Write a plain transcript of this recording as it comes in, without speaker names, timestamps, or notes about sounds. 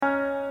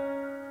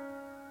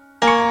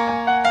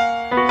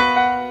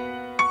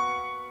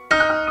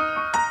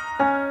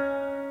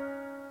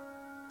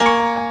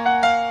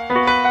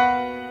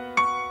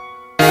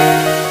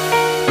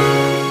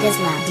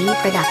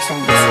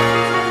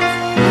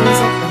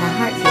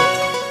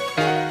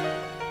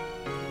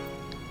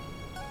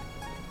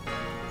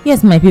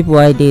Yes, my people,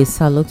 I dey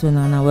salute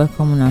una and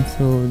welcome una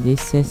to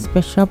this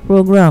special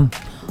program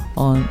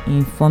on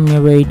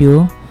Informe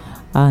Radio,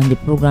 and the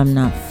program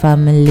na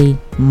Family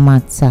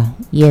Matter.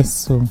 Yes,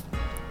 so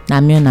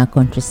na me una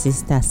country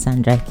sister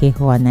Sandra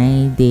Keho and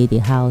I dey the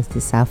house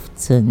this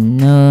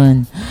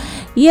afternoon.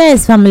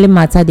 Yes, Family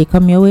Matter they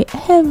come your way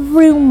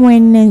every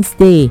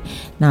Wednesday.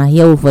 Now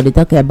here we for the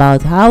talk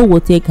about how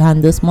we take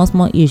handle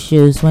small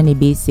issues when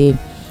it be say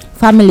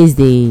families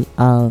they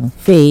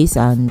face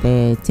and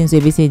things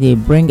we say they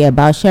bring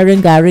about sharing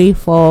Gary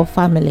for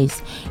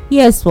families.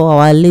 Yes, for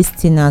our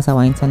listeners,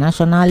 our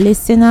international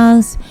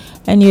listeners,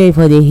 anyway,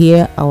 for they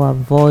hear our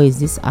voice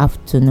this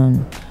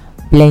afternoon,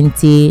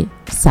 plenty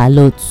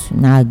salute.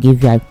 Now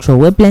give you a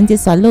throw plenty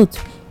salute.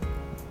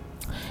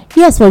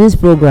 Yes, for this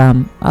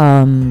program,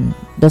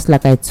 just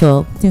like I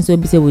talk, things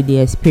we say with the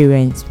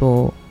experience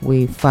for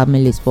with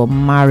families for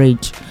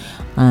marriage,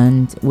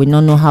 and we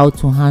don't know how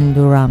to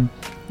handle them.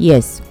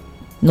 Yes,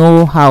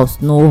 no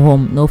house, no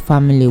home, no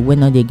family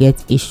when not they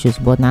get issues,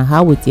 but now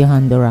how we take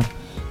handle them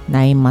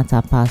now it matter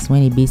pass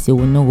when it be say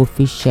we no go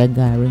fish share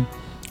Gary.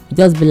 It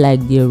just be like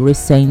the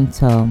recent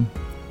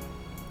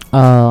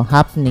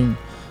happening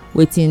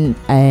waiting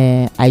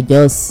I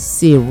just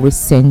see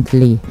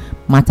recently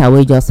matter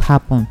we just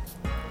happen.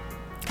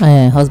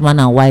 Husband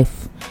and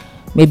wife,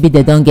 maybe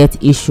they don't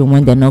get issue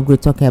when they not go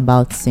talk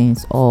about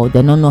things, or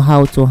they don't know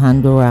how to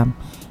handle them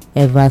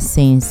ever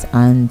since.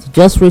 And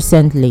just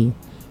recently,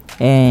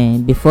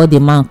 before the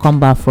man come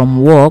back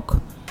from work,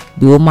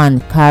 the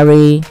woman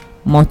carry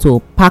motor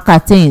pack her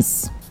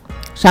things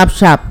sharp.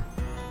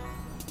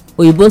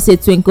 Oyibo say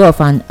twinkle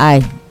of an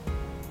eye.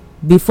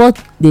 Before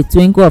the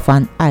twinkle of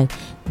an eye,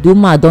 the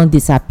woman don't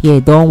disappear,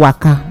 don't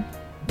waka,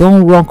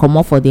 don't run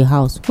comot for the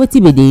house.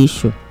 Wetin be the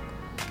issue?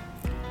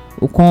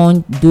 We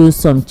can't do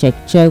some check,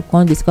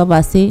 can't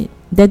discover say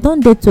they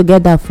don't date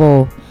together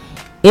for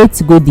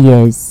 8 good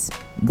years.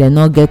 They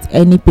not get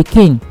any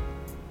pikin,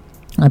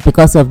 and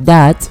because of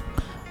that,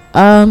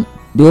 the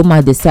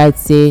woman decide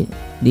say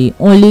the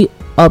only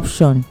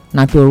option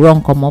na to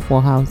run comot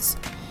for house.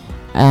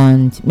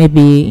 And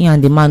maybe he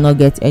and the man not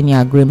get any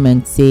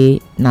agreement say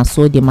na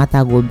so the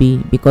matter go be,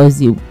 because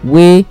the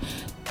way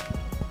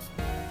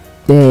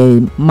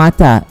the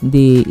matter,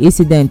 the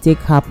incident take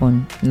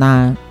happen,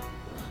 na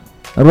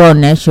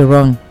run she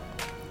run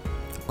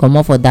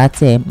comot for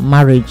that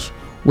marriage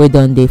wey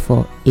don dey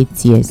for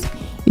 8 years.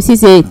 You see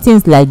say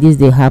things like this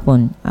dey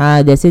happen.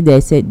 They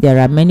say there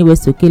are many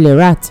ways to kill a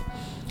rat.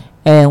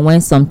 When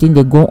something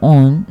dey go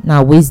on,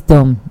 na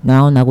wisdom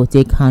na una go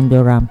take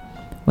handle am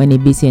when e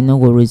be say no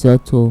go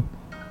result to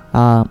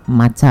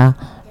matter.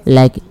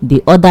 Like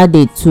the other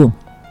day too,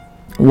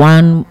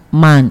 one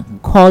man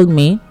call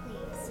me,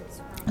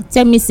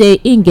 tell me say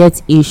he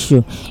get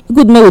issue. E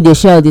good make we dey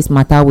share this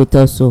matter with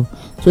us, so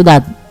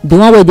that the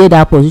one wey dey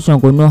that position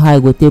go know how he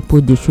go take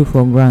put the shoe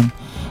for ground.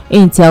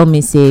 He tell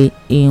me say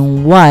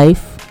him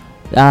wife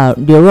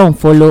dey run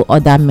follow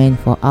other men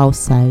for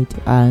outside,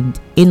 and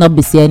he not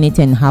be say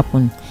anything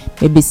happen.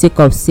 Maybe sake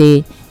of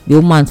say the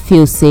woman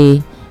feel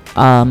say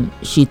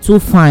she too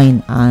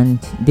fine, and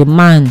the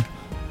man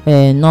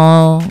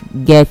no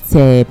get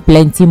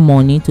plenty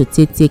money to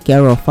take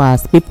care of her.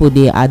 As people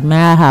they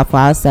admire her for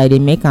outside, they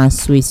make her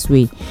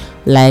sweet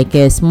like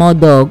a small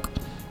dog.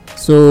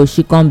 So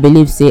she can't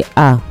believe say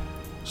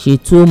she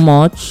too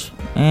much,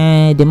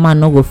 the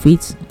man no go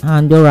fit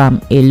handle am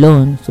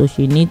alone, so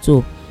she need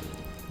to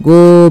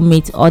go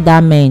meet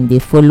other men. They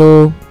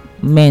follow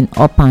men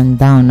up and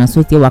down, and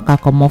so they waka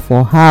comot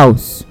for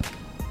house.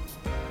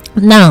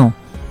 Now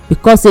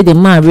because say the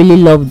man really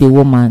love the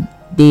woman,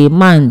 the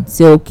man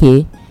say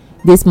okay,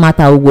 this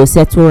matter we go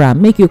settle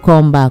am, make you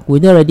come back, we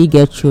don already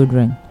get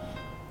children,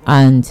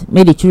 and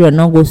make the children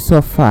not go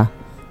suffer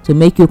to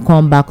make you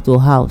come back to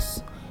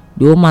house.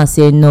 The woman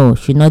say no,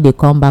 she no dey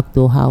come back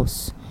to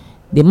house.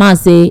 The man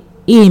say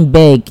him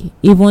beg,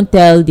 even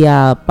tell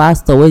their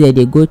pastor where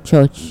they go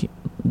church.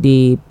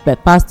 The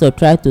pastor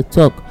try to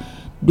talk.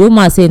 The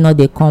woman say no,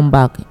 they come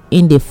back.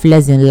 In the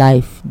flesh in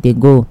life they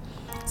go,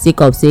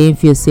 sick of saying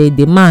feel say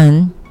the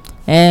man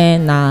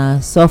na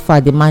suffer.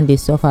 The man they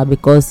suffer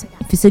because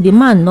if you say the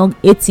man no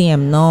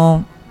ATM,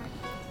 no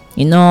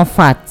you know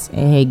fat,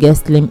 he get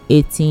slim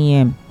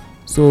ATM,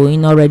 so he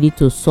not ready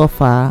to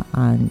suffer.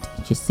 And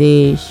she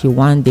say she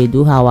want they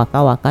do her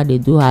waka, they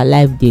do her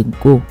life, they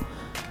go.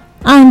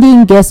 And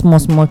then get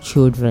small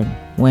children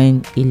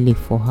when he live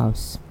for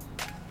house.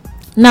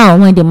 Now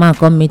when the man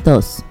come meet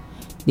us,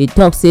 they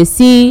talk say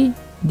see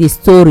the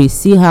story,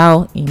 see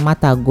how in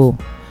matter go.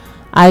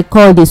 I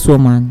call this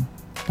woman,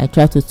 I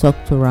try to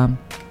talk to am,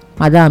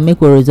 madam,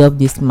 make we resolve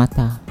this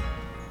matter.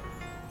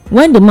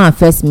 When the man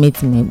first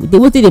meet me,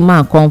 wetin the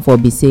man come for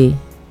be say,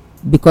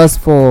 because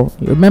for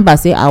remember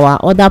say our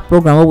other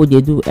program what we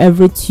dey do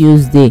every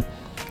Tuesday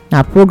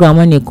na program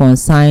when e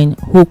concern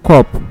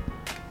hookup.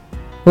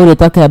 We dey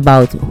talk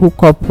about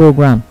hookup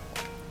program.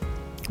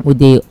 We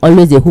dey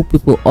always dey hook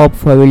people up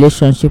for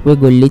relationship wey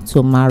go lead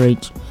to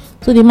marriage.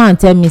 So the man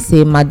tell me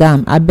say,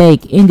 madam,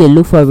 abeg, in dey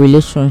look for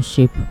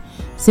relationship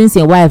since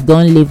him wife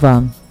don leave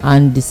am.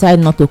 and decide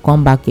not to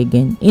come back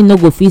again, he no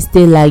go fit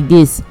stay like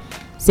this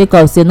sake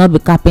of say no be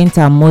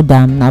carpenter mold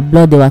am, na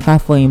blood dey waka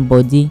for him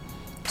body.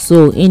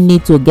 So he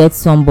need to get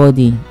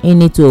somebody, he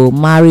need to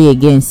marry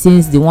again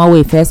since the one wey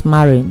he first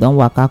marry don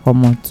waka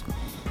comot.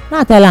 Now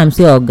I tell am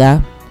say,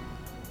 oga,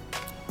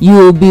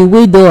 you be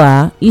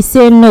widower? He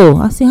say no.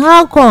 I say,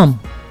 how come?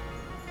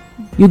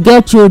 You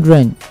get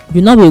children,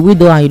 you no be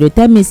widower and you dey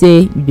tell me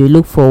say you dey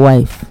look for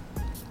wife.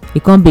 He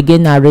come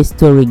begin narrate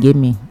story give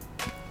me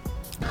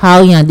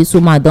how he and this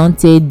woman don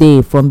take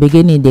dey from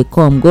beginning dey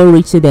come go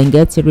reach say dem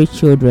get 3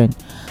 children,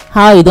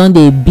 how he don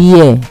dey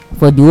bear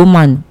for the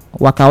woman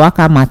waka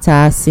waka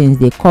matter since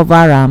dey cover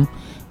am,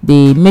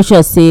 dey make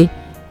sure say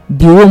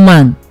the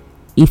woman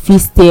e fit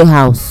stay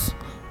house.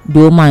 The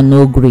woman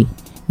no gree.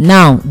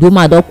 Now the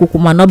woman don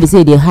kukuma, no be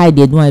say e dey hide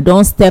dey do am, e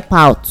don step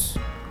out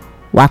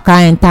waka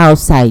enter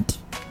outside.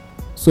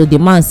 So the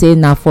man say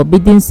na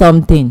forbidden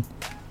something,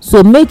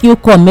 so make you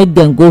come make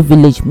dem go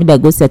village, make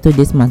dem go settle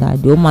this matter.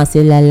 The woman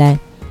say lie,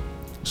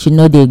 she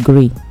no dey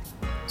gree.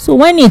 So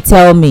when he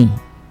tell me,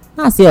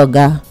 I say,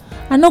 oga,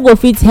 I no go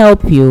fit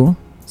help you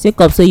sake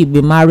of say you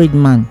be married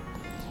man.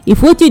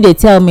 If wetin you dey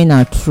tell me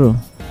na true,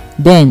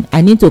 then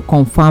I need to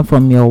confirm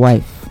from your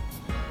wife.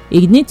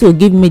 You need to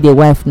give me the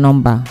wife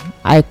number.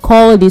 I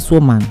call this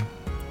woman,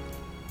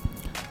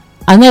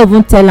 I no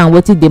even tell am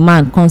wetin the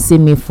man come see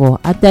me for.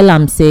 I tell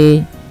am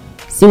say,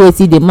 see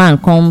wetin the man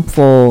come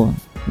for,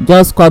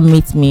 just come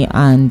meet me,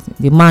 and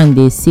the man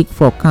dey seek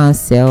for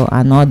counsel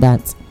and all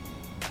that.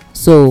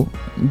 So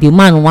the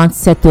man want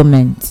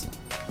settlement.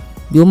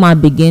 The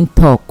woman begin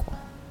talk,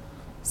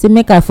 say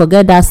make I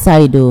forget that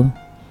side o,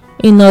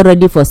 he no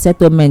ready for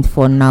settlement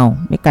for now.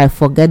 Make I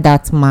forget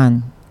that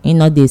man, he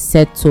no dey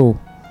settle,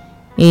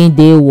 he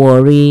dey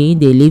worry, he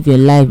dey live your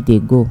life dey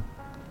go.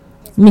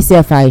 Me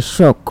sef I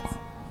shock.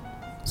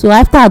 So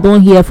after I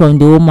don hear from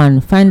the woman,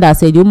 find out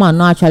say the woman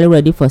no actually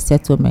ready for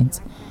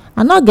settlement,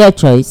 I no get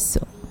choice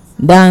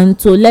than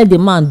to let the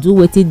man do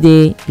wetin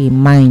dey in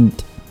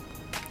mind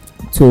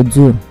to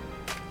do.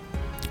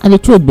 And the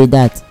truth be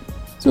that,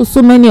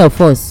 so many of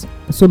us,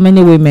 so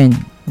many women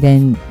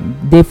dem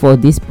dey for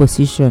this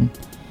position.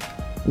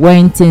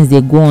 When things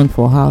dey go on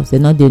for house, they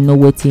no dey know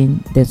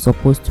wetin dem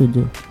suppose to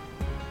do.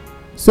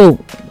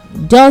 So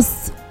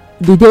just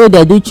the day wey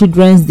dem do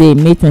children's day,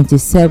 May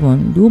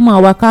 27, the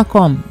woman waka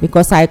come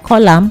because I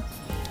call am.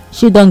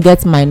 She don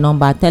get my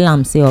number. I tell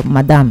am say, oh,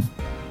 madam,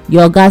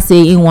 your oga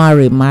say he wan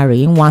remarry,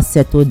 he wan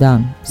settle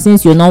down.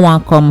 Since you no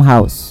wan come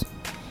house,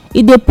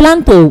 he dey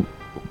plan to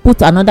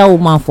put another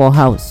woman for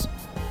house.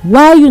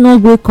 Why you no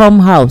go come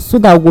house so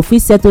that we go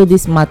fit settle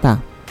this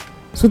matter,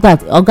 so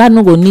that oga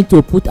no go need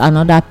to put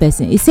another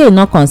person? He say e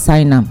no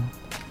concern am.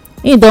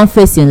 He don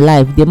face in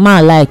life. The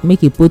man like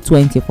make he put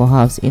 20 for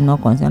house, e no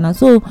concern am.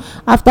 So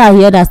after I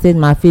hear that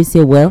statement, I feel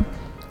say, well,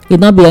 e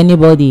no be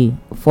anybody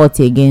fault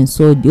again.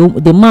 So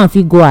the man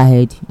fit go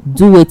ahead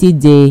do wetin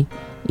dey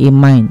in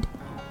mind.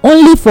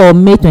 Only for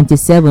May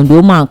 27, the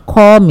woman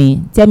call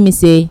me, tell me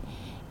say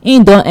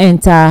he don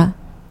enter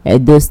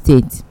Edo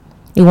State,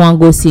 he wan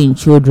go see him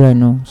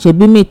children o.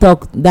 Shebi me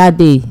talk that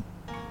day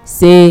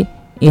say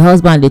him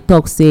husband dey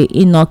talk say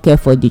he no care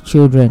for the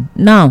children.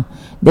 Now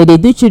they dey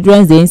do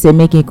children's day, say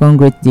make him come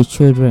greet the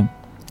children,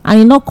 and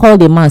he no call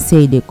the man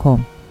say he dey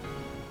come.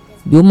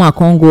 The woman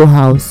come go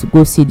house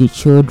go see the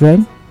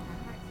children,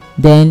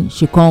 then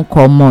she come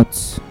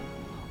comot.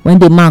 When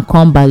the man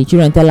come back, the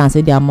children tell am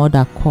say their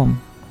mother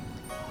come,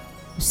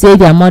 say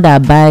their mother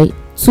buy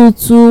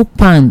two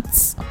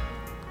pants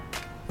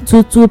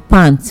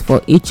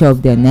for each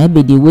of them. Na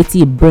be the wetin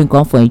he bring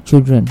come for him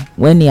children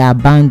when he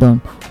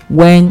abandon,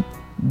 when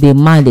the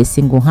man dey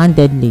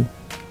single-handedly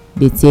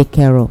dey take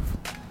care of.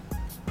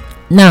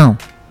 Now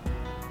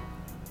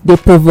the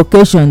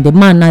provocation, the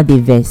man na dey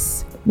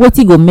vex.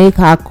 Wetin go make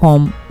her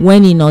come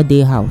when he no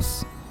dey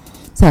house?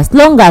 So as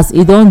long as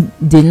he don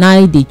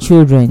deny the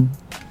children,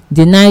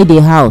 deny the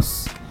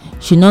house,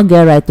 she no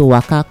get right to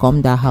waka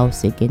come that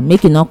house again.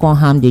 Make e no come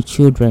harm the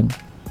children,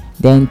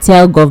 then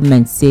tell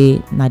government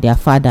say na their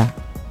father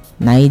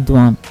na he do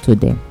am to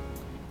them.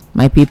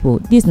 My people,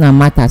 this na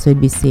matters wey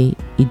be say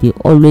e dey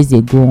always dey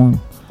go on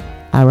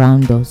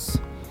around us.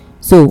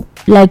 So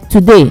like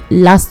today,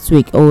 last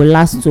week or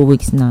last 2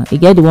 weeks now, e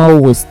get the one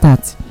wey we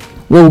start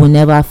wey we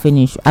never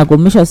finish. I go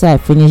make sure say I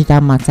finish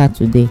that matter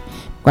today,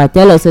 because I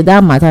tell us say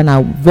that matter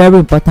na very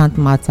important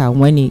matter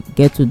when e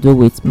get to do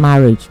with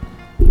marriage.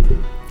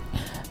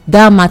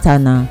 That matter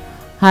na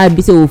how e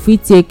be say we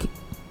fit take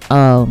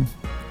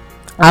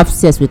have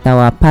sex with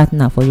our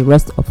partner for the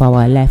rest of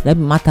our life. That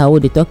matter wey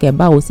dey talk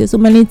about, we say so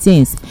many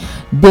things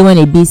dey when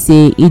e be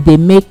say e dey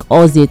make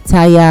us dey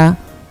tire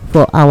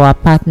for our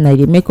partner, e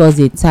dey make us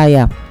dey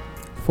tire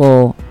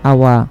for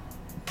our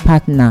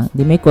partner,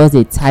 dey make us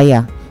dey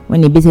tire.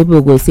 When e be say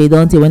people go say,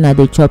 don't tey when I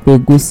dey chop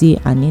egusi,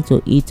 I need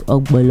to eat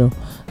ogbolo.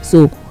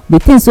 So the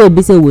things wey e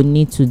be say we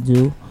need to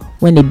do,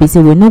 when e be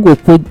say we no go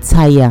quick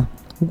tire,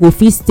 we go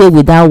fit stay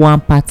with that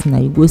one partner.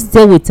 You go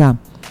stay with am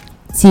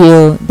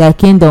till their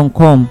kingdom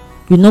come.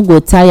 You no go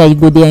tire, you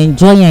go dey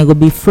enjoy am. E go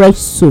be fresh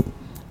soup.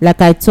 Like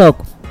I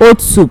talk,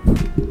 old soup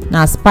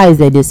Now spice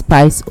dem dey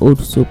spice old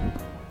soup.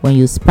 When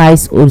you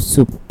spice old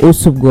soup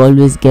go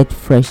always get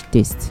fresh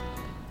taste,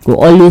 go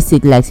always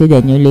taste like say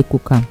dem newly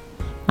cook am.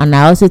 And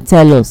I also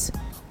tell us,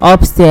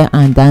 upstairs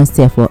and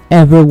downstairs for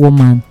every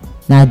woman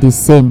na the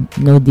same,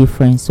 no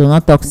difference. So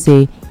not talk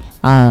say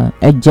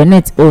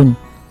Janet own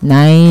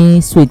na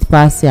sweet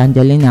pass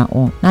Angelina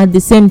own, na the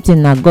same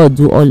thing. Na God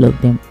do all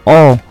of them,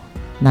 all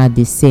na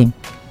the same.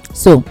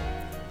 So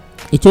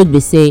it should be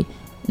say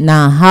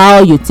na how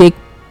you take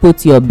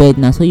put your bed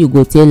na so you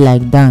go take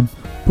like down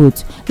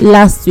put.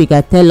 Last week I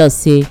tell us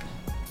say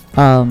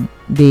some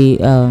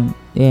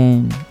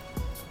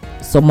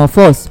of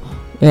us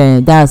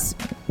that's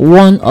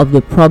one of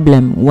the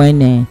problem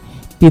when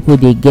people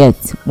dey get,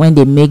 when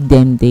they make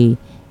them dey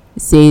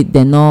say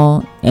they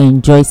no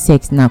enjoy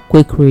sex na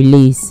quick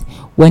release.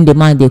 When the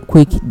man dey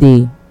quick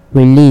dey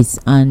release,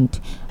 and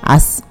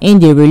as in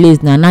the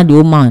release na the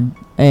woman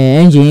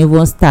engine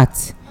even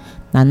start,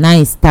 na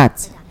e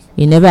start,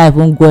 e never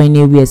even go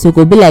anywhere. So e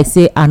go be like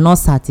say I not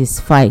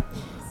satisfied.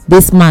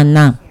 This man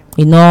now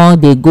e no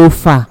dey go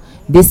far,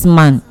 this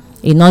man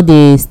e no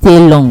dey stay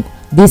long,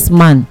 this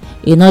man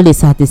e no dey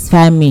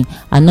satisfy me,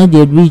 I no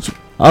dey reach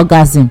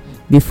orgasm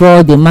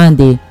before the man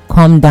dey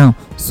calm down.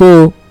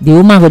 So the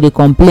woman go dey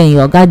complain,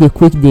 your oga dey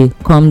quick dey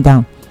calm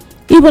down.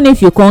 Even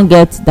if you can't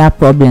get that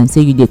problem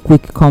say you dey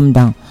quick calm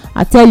down,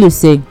 I tell you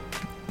say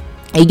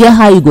e get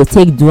how you go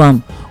take do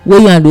am wey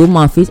you and the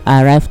woman fit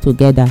arrive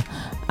together.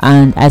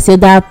 And I say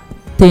that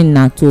thing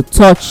na to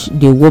touch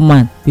the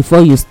woman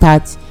before you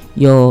start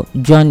your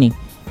journey.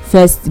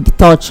 First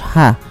touch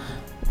her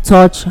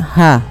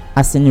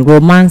as in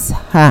romance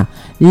her,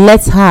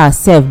 let her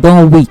herself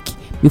don weak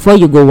before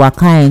you go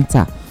waka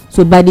enter.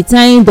 So by the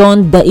time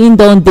in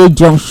don dey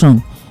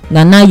junction,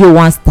 na now you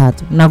wan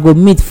start, na go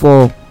meet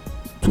for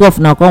 12,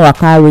 na come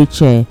waka reach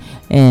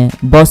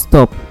bus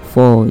stop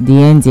for the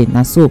ending.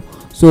 Na so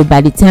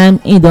by the time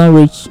in don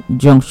reach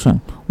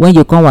junction, when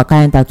you come waka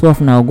enter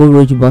 12, na go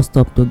reach bus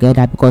stop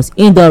together, because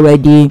in don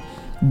already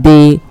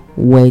dey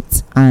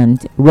wet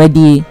and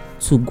ready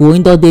to go,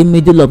 in don dey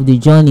middle of the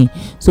journey.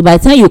 So by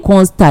the time you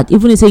come start,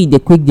 even if say you dey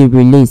quick the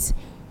release,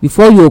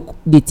 before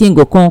the thing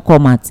go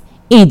come out,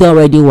 in don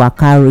already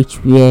waka reach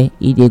where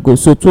e dey go.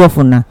 So 12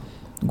 una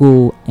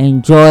go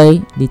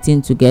enjoy the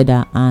thing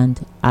together and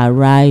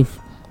arrive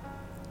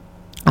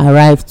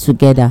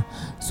together.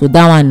 So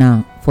that one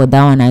now for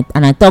that one.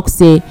 And I talk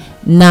say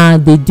na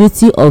the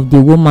duty of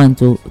the woman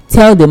to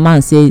tell the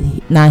man say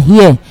na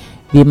here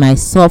be my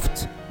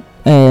soft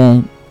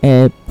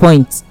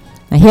point,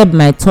 na here be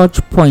my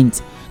touch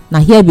point, na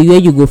here be where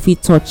you go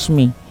fit touch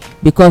me.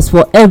 Because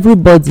for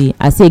everybody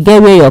I say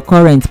get where your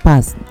current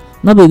pass,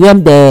 no be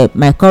where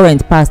my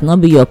current pass, no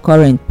be your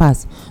current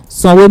pass.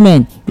 Some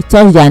women you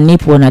touch their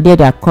nipple, na there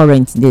their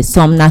current dey.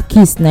 Some na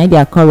kiss, na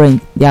their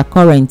current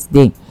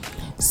dey.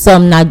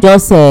 Some na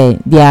just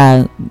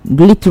their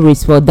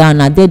clitoris for down,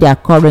 na there their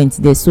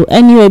current dey. So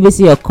anywhere we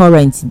see your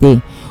current dey,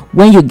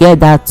 when you get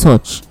that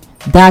touch,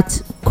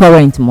 that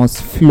current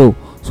must flow.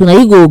 So now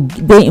you go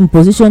dey in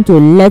position to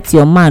let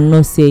your man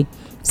know say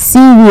see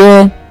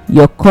where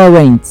your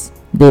current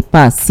dey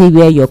pass, see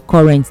where your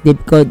current dey,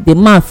 because the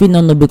man fit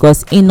no know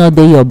because e no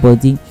dey your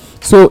body.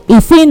 So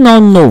if he no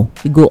know,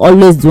 he go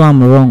always do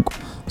am wrong.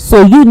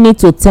 So you need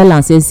to tell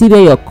am say see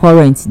where your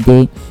current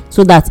dey,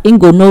 so that him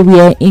go know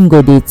where him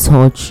go dey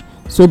touch,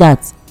 so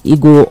that he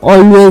go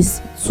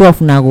always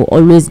 12 na go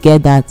always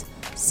get that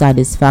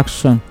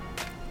satisfaction.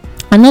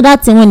 Another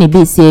thing when e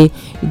be say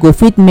e go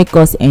fit make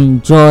us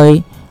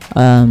enjoy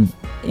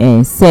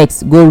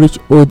sex go reach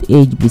old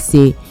age be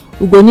say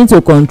we go need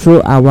to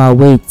control our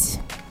weight.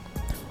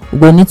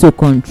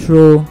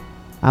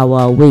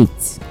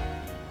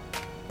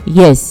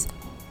 Yes,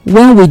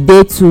 when we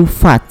dey too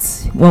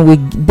fat, when we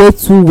dey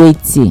too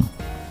weighty,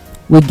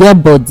 we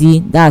get body,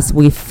 that's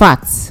we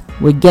fat,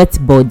 we get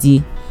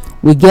body,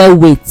 we get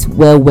weight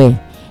well,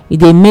 e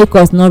dey make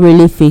us not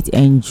really fit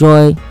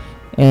enjoy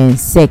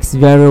sex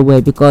very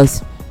well,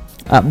 because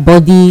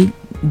body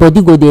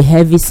go dey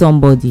heavy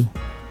somebody,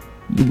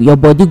 your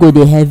body go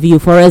dey heavy you.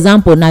 For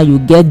example, now you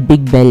get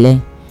big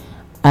belle,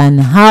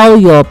 and how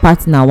your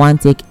partner wan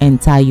take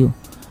enter you,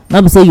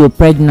 not be say you're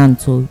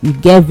pregnant, so you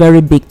get very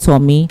big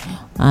tummy,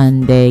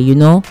 and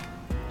the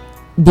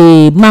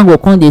man go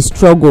come dey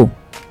struggle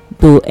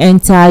to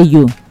enter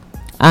you,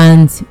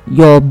 and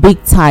your big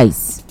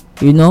thighs,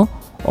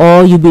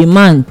 or you be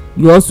man,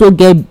 you also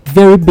get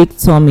very big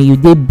tummy, you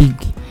dey big,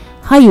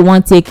 how you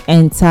wan take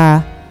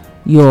enter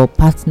your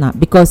partner?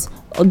 Because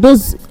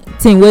those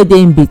things wey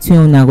dey in between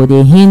una go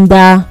dey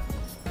hinder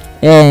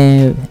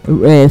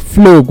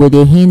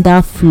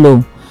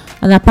flow,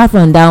 and apart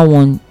from that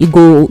one, you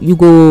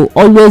go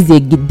always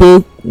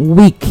dey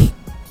weak.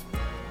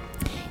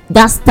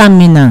 That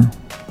stamina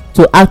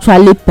to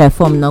actually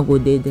perform no go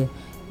dey there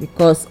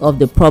because of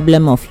the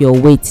problem of your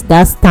weight.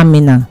 That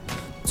stamina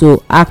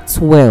to act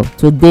well,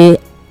 to dey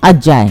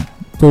agile,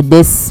 to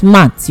dey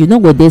smart, you no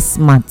go dey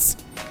smart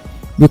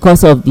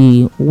because of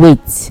the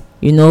weight.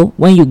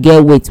 When you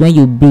get weight, when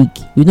you big,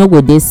 you no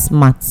go dey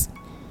smart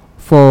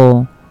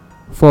for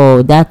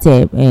for that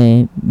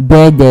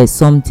bed or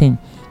something,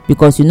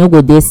 because you no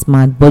go dey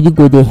smart, body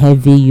go dey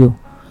heavy you.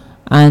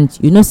 And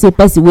you know say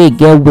person wey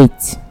get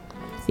weight,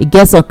 e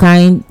get some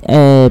kind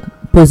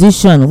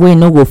position wey e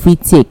no go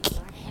fit take,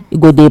 e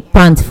go dey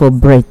pant for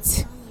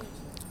breath.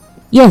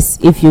 Yes,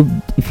 if you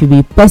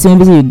be person wey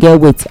be say you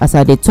get weight, as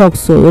I dey talk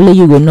so only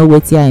you go know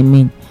wetin I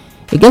mean.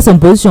 E get some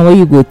position wey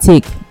you go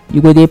take, you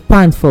go dey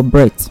pant for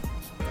breath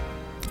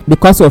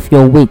because of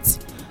your weight.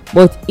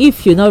 But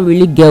if you no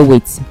really get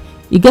weight,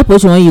 you get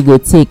position wey you go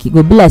take, e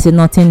go be like say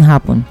nothing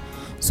happen.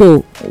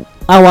 So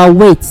our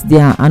weight, they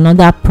are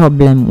another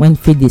problem when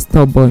fit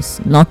disturb us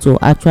not to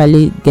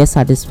actually get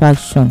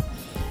satisfaction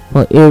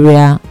for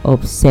area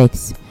of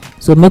sex.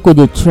 So make we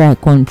dey try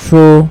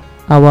control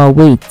our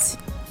weight,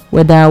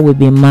 whether we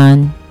be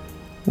man,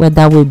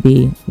 whether we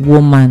be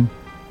woman.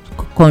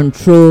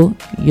 Control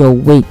your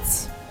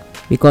weight,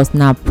 because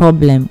na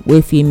problem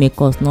wey fit make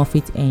us not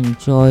fit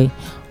enjoy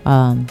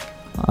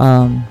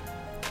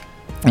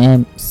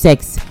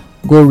sex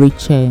go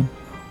reach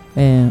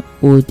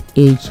old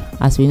age.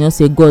 As we know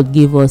say God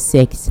give us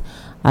sex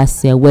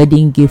as a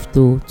wedding gift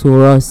to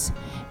us.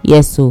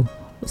 Yes, so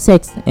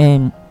sex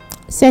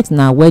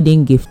na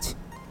wedding gift,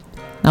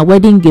 na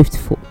wedding gift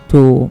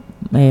to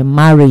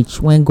marriage.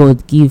 When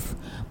God give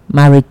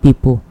married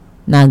people,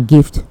 na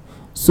gift.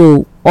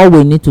 So all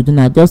we need to do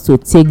now just to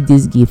take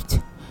this gift,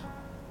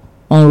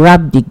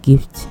 unwrap the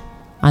gift,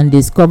 and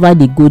discover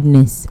the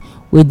goodness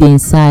wey dey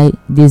inside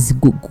this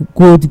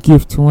good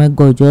gift when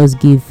God just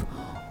give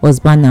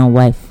husband and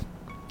wife.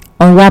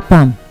 Unwrap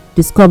am,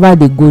 discover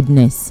the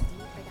goodness.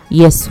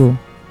 Yes, so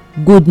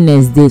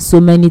goodness dey,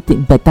 so many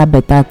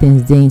better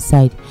things dey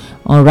inside.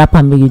 Unwrap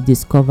am, make you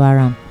discover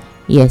am.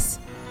 Yes,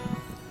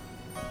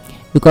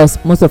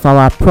 because most of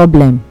our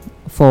problem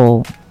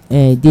for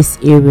this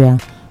area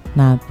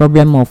na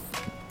problem of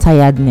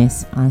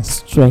tiredness and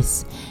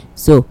stress.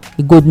 So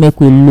e good make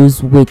we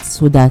lose weight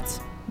so that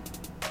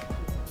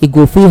e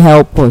go fit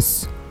help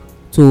us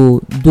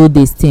to do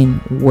this thing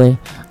well.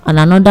 And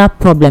another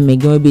problem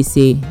again wey be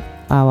say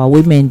our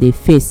women dey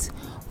face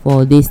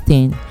for this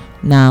thing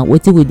na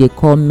wetin we dey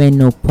call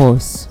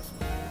menopause.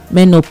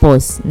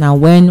 Menopause na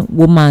when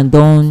woman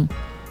don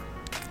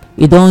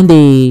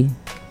dey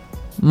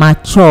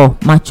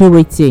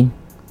maturity,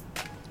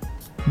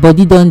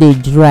 body don dey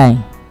dry,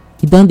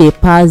 e don dey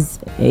pass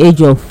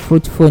age of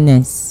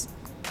fruitfulness.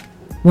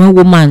 When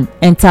woman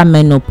enter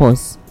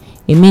menopause,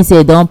 e mean say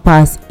e don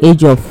pass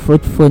age of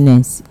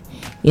fruitfulness.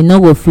 E no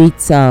go fit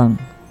dey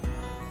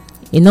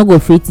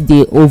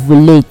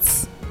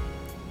ovulate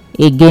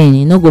again.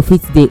 E no go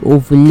fit dey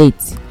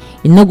ovulate.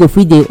 E no go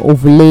fit dey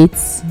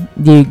ovulate,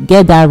 dey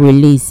get that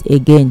release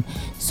again.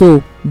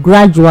 So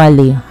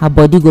gradually her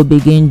body go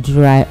begin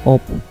dry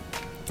up.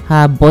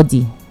 Her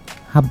body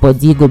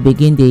go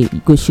begin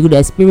she go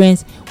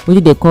experience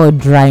wetin they call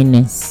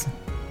dryness.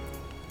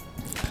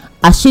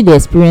 As she dey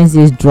experience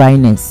this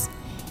dryness,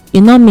 e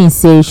no mean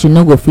say she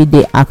no go fit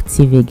dey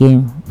active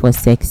again for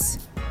sex,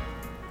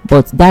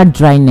 but that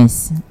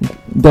dryness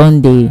go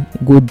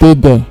dey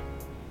there,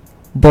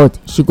 but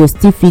she go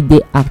still fit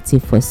dey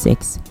active for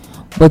sex.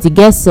 But e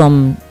get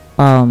some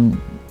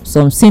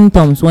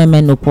symptoms when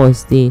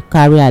menopause dey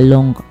carry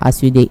along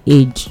as you dey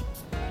age.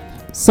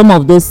 Some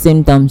of those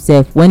symptoms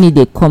sef, when e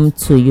dey come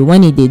to you,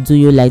 when e dey do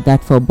you like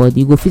that for body,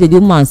 you go feel the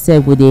woman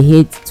sef go dey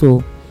hate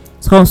to,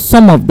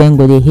 some of them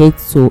go dey hate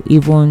to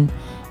even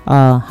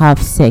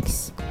have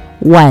sex.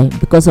 Why?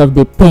 Because of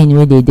the pain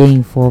wey dey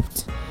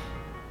involved.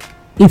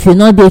 If you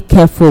no dey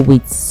careful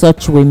with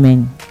such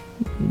women,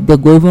 they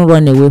go even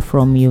run away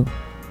from you.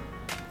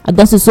 I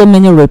don see so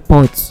many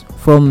reports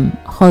from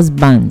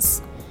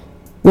husbands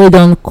wey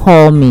don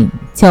call me,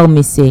 tell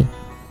me say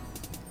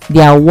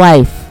their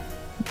wife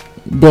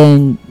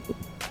then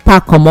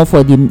pack comot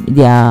for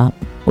their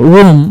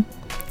room,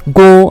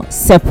 go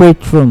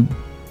separate room,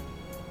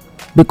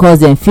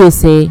 because dem feel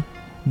say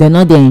dem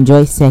no dey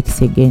enjoy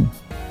sex again.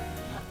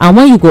 And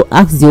when you go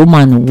ask the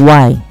woman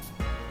why,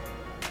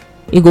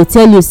 e go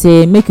tell you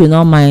say make you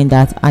no mind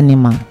that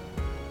animal.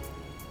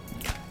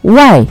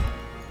 Why?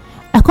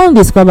 I come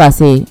discover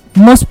say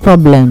most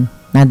problem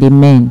na the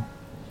men.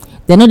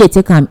 They no dey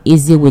take am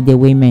easy with the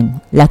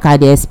women, like I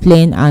dey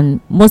explain. And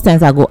most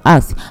times I go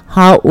ask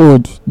how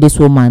old this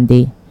woman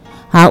dey,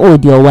 how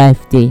old your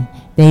wife dey.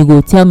 Then you go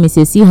tell me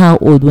say see how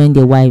old when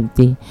the wife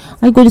dey.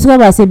 I go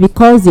discover say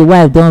because the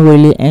wife don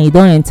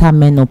enter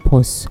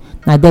menopause,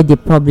 na there the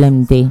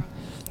problem dey.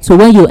 So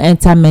when you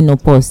enter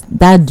menopause,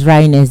 that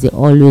dryness dey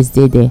always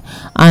dey there.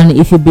 And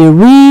if you be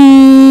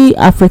real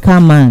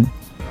African man,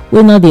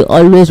 we no dey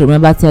always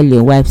remember tell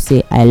your wife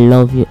say I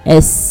love you,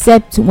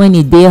 except when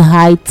e dey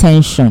high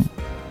tension,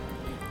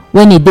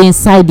 when e dey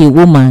inside the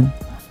woman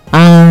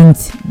and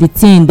the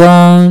thing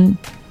don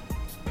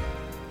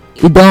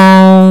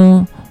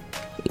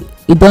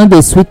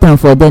dey sweet am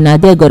for them. Na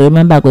there go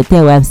remember, go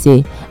tell wife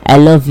say I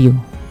love you.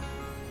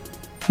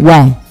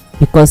 Why?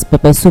 Because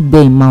pepper soup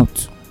dey in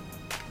mouth.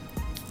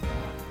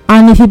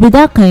 And if you be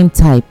that kind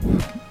type,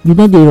 you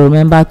no dey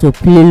remember to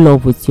play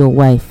love with your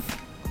wife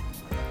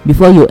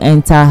before you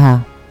enter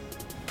her.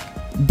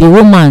 the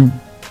woman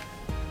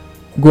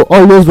go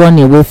always run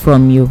away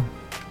from you,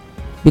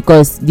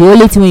 because the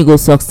only thing you go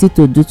succeed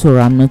to do to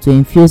am na to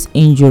infuse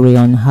injury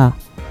on her.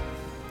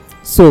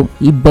 So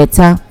e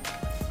better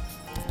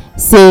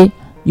say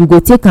you go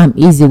take am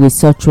easy with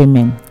such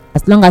women.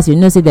 As long as you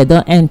know say they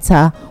don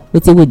enter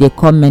wetin we dey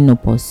call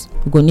menopause,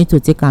 you go need to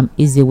take am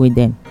easy with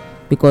them,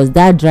 because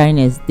that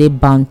dryness dey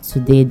bound to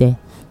dey there.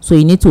 So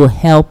you need to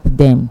help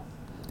them.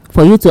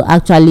 For you to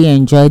actually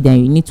enjoy them,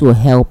 you need to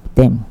help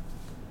them.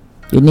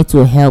 You need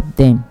to help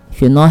them.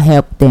 If you not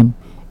help them,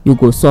 you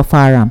go suffer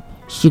am,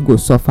 she go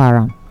suffer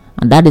am.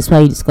 And that is why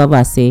you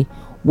discover say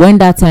when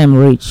that time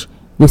reach,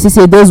 you see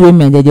say those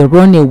women they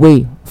run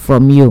away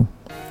from you.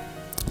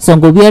 Some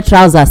go wear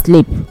trousers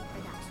sleep.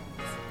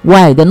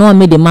 Why? They no want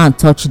make the man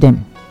touch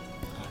them,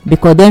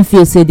 because dem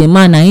feel say the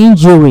man na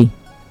injury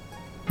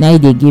na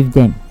they give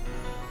them,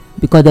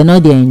 because they know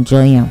they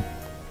enjoy am.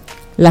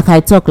 Like I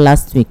talk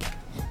last week,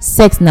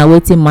 sex na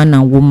wetin man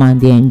and woman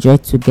they enjoy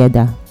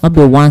together, not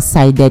be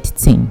one-sided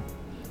thing.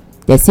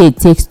 They say it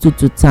takes two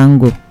to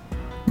tango.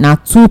 Na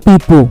two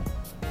people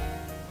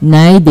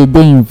na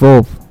they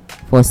involve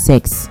for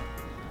sex,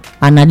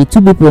 and na the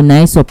two people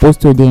na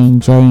supposed to dey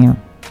enjoy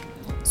am.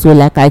 So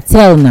like I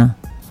tell now,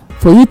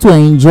 for you to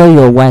enjoy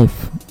your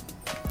wife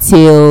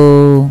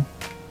till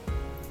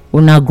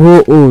una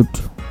grow old,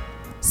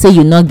 say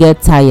you not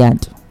get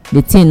tired,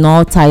 the thing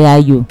not tire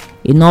you,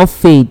 e not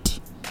fade,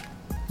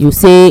 you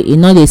say e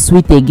not dey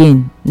sweet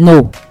again.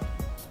 No,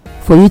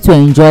 for you to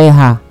enjoy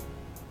her,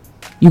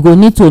 you go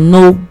need to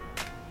know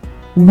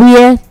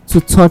where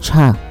to touch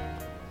her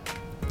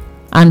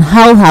and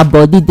how her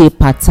body dey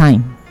part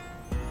time.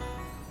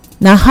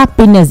 Na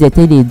happiness dey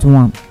take dey do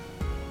am.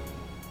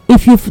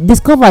 If you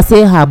discover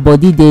say her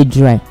body dey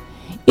dry,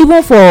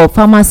 even for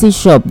pharmacy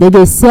shop they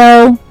dey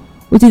sell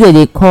wetin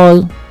they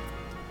call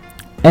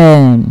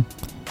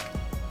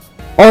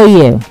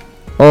oil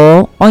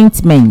or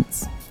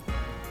ointment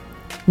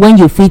when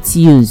you fit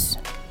use.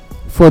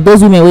 For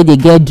those women wey dey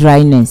get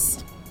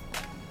dryness,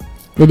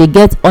 they dey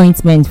get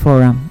ointment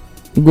for am.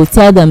 You go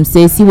tell them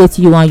say see wetin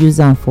you wan use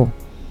am for.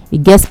 E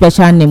get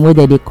special name wey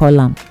they dey call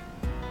am.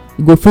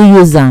 You go fit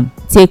use am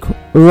take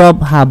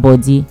rub her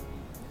body,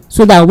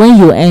 so that when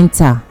you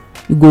enter,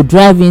 you go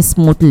drive in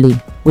smoothly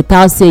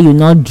without say you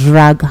not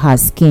drag her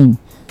skin,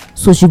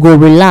 so she go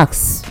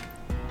relax.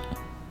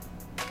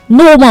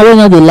 No woman wey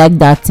no dey like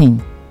that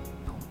thing.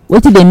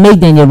 Wetin dey make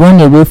them dey run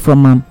away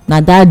from am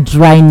na that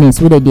dryness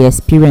wey they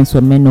experience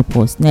for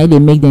menopause. Na dey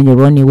make them dey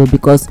run away,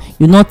 because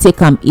you not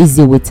take am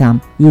easy with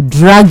am. You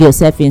drag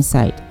yourself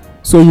inside,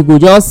 so you go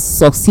just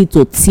succeed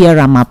to tear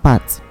am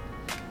apart.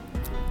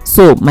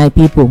 So my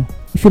people,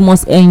 if you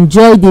must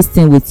enjoy this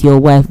thing with your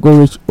wife go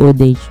reach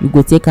old age, you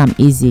go take am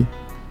easy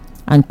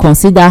and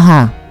consider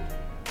her,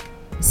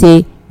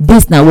 say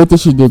this na wetin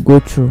she dey go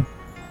through,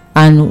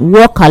 and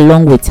walk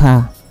along with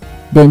her.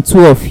 Then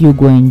two of you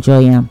go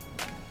enjoy am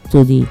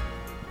to the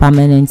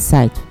permanent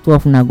side. Two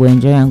of una go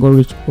enjoy am go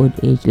reach old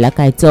age. Like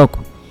I talk,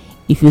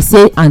 if you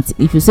say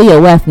your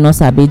wife no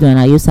sabi do am,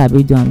 na you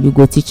sabi do am, you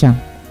go teach am.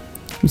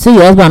 You say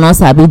your husband no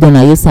sabi do am,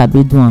 na you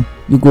sabi do am,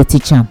 you go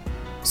teach am.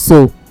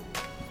 So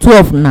two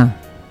of una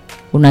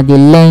dey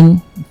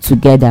learn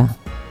together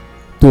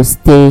to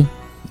stay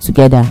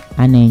together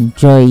and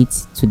enjoy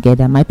it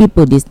together. My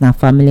people, this na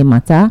family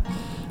matter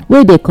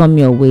wey dey come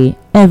your way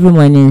every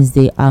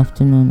Wednesday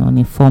afternoon on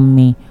Inform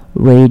Me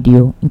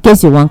Radio. In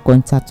case you want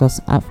contact us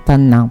after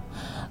now,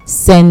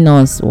 send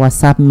us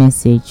WhatsApp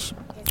message,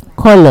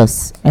 call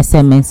us,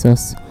 SMS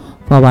us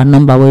for our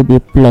number will be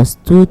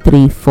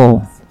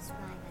 +234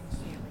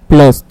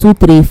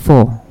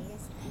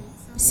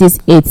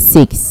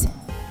 686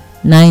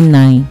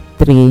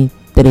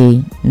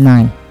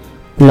 99339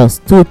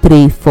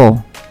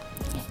 +234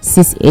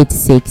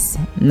 686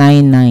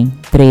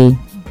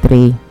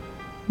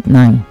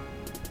 99339.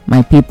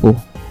 My people,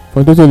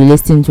 for those who are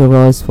listening to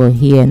us for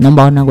here,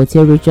 number one go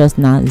tell reach us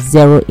now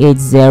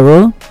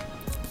 080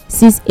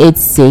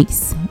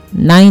 686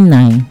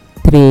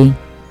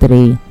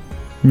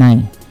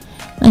 99339.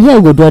 And here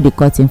we go draw the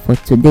curtain for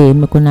today.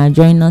 Make una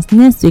join us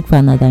next week for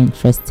another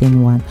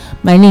interesting one.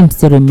 My name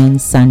still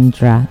remains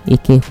Sandra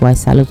Eke.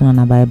 Salute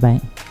and bye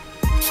bye.